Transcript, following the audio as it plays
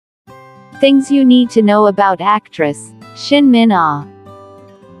Things you need to know about actress Shin Min Ah.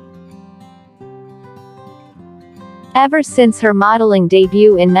 Ever since her modeling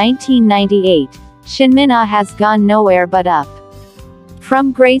debut in 1998, Shin Min Ah has gone nowhere but up.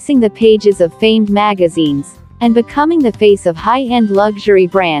 From gracing the pages of famed magazines, and becoming the face of high-end luxury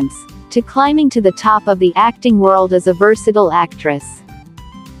brands, to climbing to the top of the acting world as a versatile actress.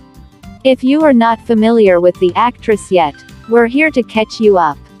 If you are not familiar with the actress yet, we're here to catch you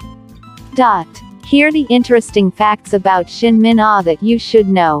up. Here the interesting facts about Shin Min Ah that you should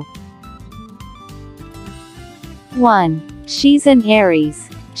know. 1. She's an Aries.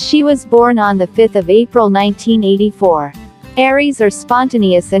 She was born on the 5th of April 1984. Aries are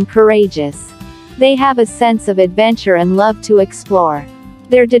spontaneous and courageous. They have a sense of adventure and love to explore.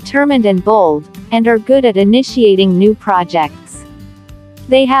 They're determined and bold, and are good at initiating new projects.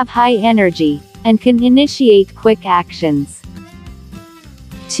 They have high energy, and can initiate quick actions.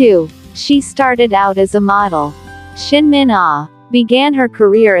 2. She started out as a model. Shin Min Ah began her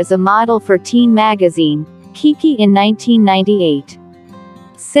career as a model for teen magazine, Kiki in 1998.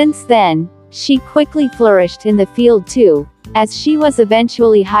 Since then, she quickly flourished in the field too, as she was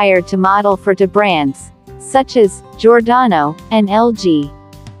eventually hired to model for brands, such as Giordano and LG.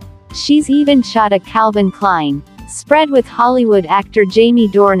 She's even shot a Calvin Klein spread with Hollywood actor Jamie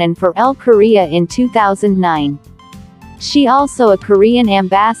Dornan for Elle Korea in 2009. She also a Korean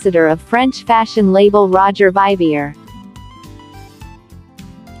ambassador of French fashion label Roger Vivier.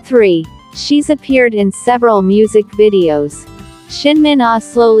 3. She's appeared in several music videos. Shin Min Ah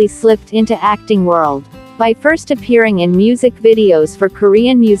slowly slipped into acting world, by first appearing in music videos for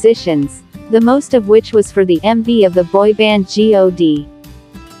Korean musicians, the most of which was for the MV of the boy band God.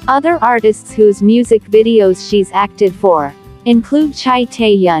 Other artists whose music videos she's acted for include Chai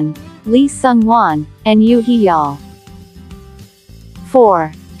Tae-yeon, Lee Sung-won, and Yoo Hee-yeol.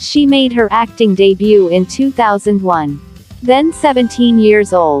 4. She made her acting debut in 2001. Then 17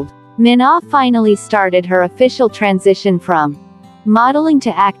 years old, Min Ah finally started her official transition from modeling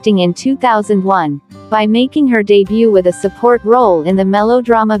to acting in 2001, by making her debut with a support role in the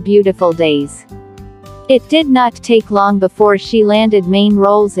melodrama Beautiful Days. It did not take long before she landed main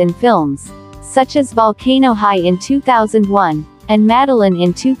roles in films, such as Volcano High in 2001, and Madeline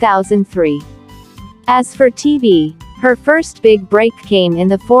in 2003. As for TV, her first big break came in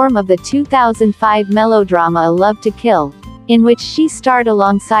the form of the 2005 melodrama A Love to Kill, in which she starred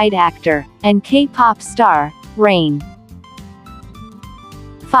alongside actor and K-pop star Rain.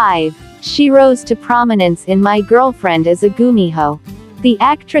 5. She rose to prominence in My Girlfriend as a Gumiho. The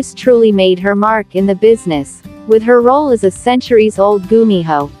actress truly made her mark in the business, with her role as a centuries-old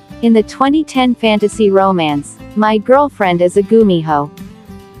Gumiho, in the 2010 fantasy romance, My Girlfriend as a Gumiho.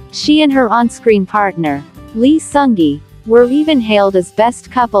 She and her on-screen partner, Lee Sung-gi, were even hailed as best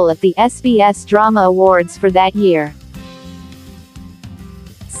couple at the SBS Drama Awards for that year.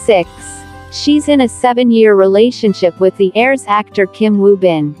 6. She's in a 7-year relationship with the Heirs actor Kim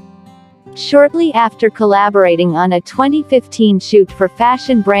Woo-bin. Shortly after collaborating on a 2015 shoot for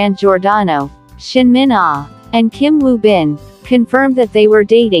fashion brand Giordano, Shin Min Ah and Kim Woo-bin confirmed that they were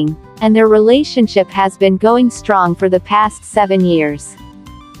dating, and their relationship has been going strong for the past 7 years.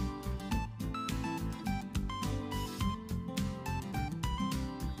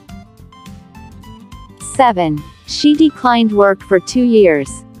 7. She declined work for 2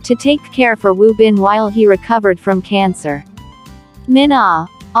 years, to take care for Woo-bin while he recovered from cancer. Min Ah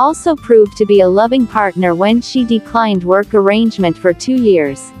also proved to be a loving partner when she declined work arrangement for 2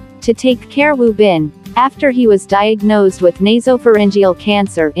 years, to take care Woo-bin, after he was diagnosed with nasopharyngeal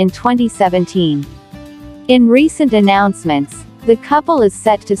cancer in 2017. In recent announcements, the couple is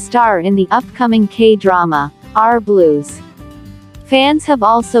set to star in the upcoming K-drama, Our Blues. Fans have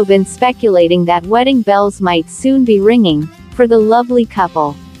also been speculating that wedding bells might soon be ringing, for the lovely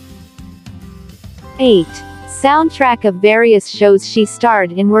couple. 8. Soundtrack of various shows she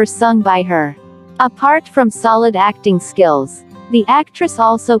starred in were sung by her. Apart from solid acting skills, the actress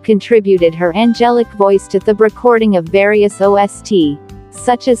also contributed her angelic voice to the recording of various OST,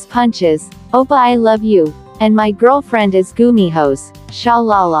 such as Punches, Oppa I Love You, and My Girlfriend is Gumihos, Sha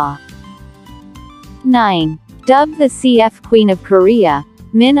La La. 9. Dubbed the CF Queen of Korea,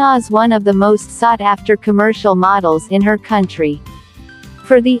 Min Ah is one of the most sought-after commercial models in her country.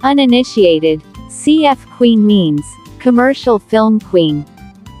 For the uninitiated, CF Queen means Commercial Film Queen.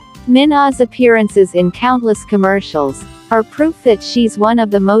 Min Ah's appearances in countless commercials are proof that she's one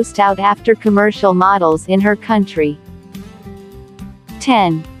of the most out-after commercial models in her country.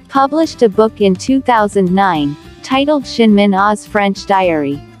 10. Published a book in 2009, titled Shin Min Ah's French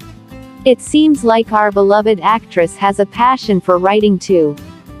Diary. It seems like our beloved actress has a passion for writing too.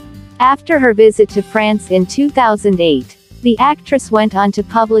 After her visit to France in 2008, the actress went on to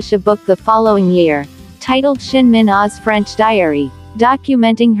publish a book the following year, titled Shin Min Ah's French Diary,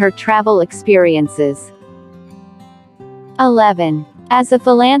 documenting her travel experiences. 11. As a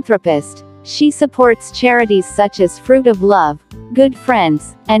philanthropist, she supports charities such as Fruit of Love, Good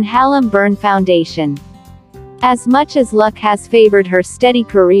Friends, and Hallam Burn Foundation. As much as luck has favored her steady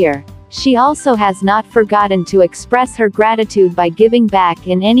career, she also has not forgotten to express her gratitude by giving back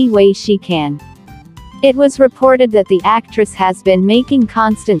in any way she can. It was reported that the actress has been making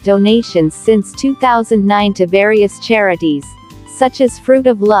constant donations since 2009 to various charities, such as Fruit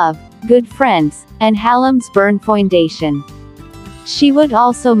of Love, Good Friends, and Hallam's Burn Foundation. She would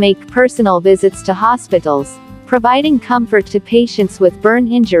also make personal visits to hospitals, providing comfort to patients with burn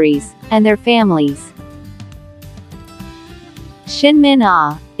injuries, and their families. Shin Min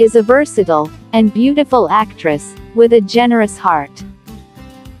Ah is a versatile and beautiful actress with a generous heart.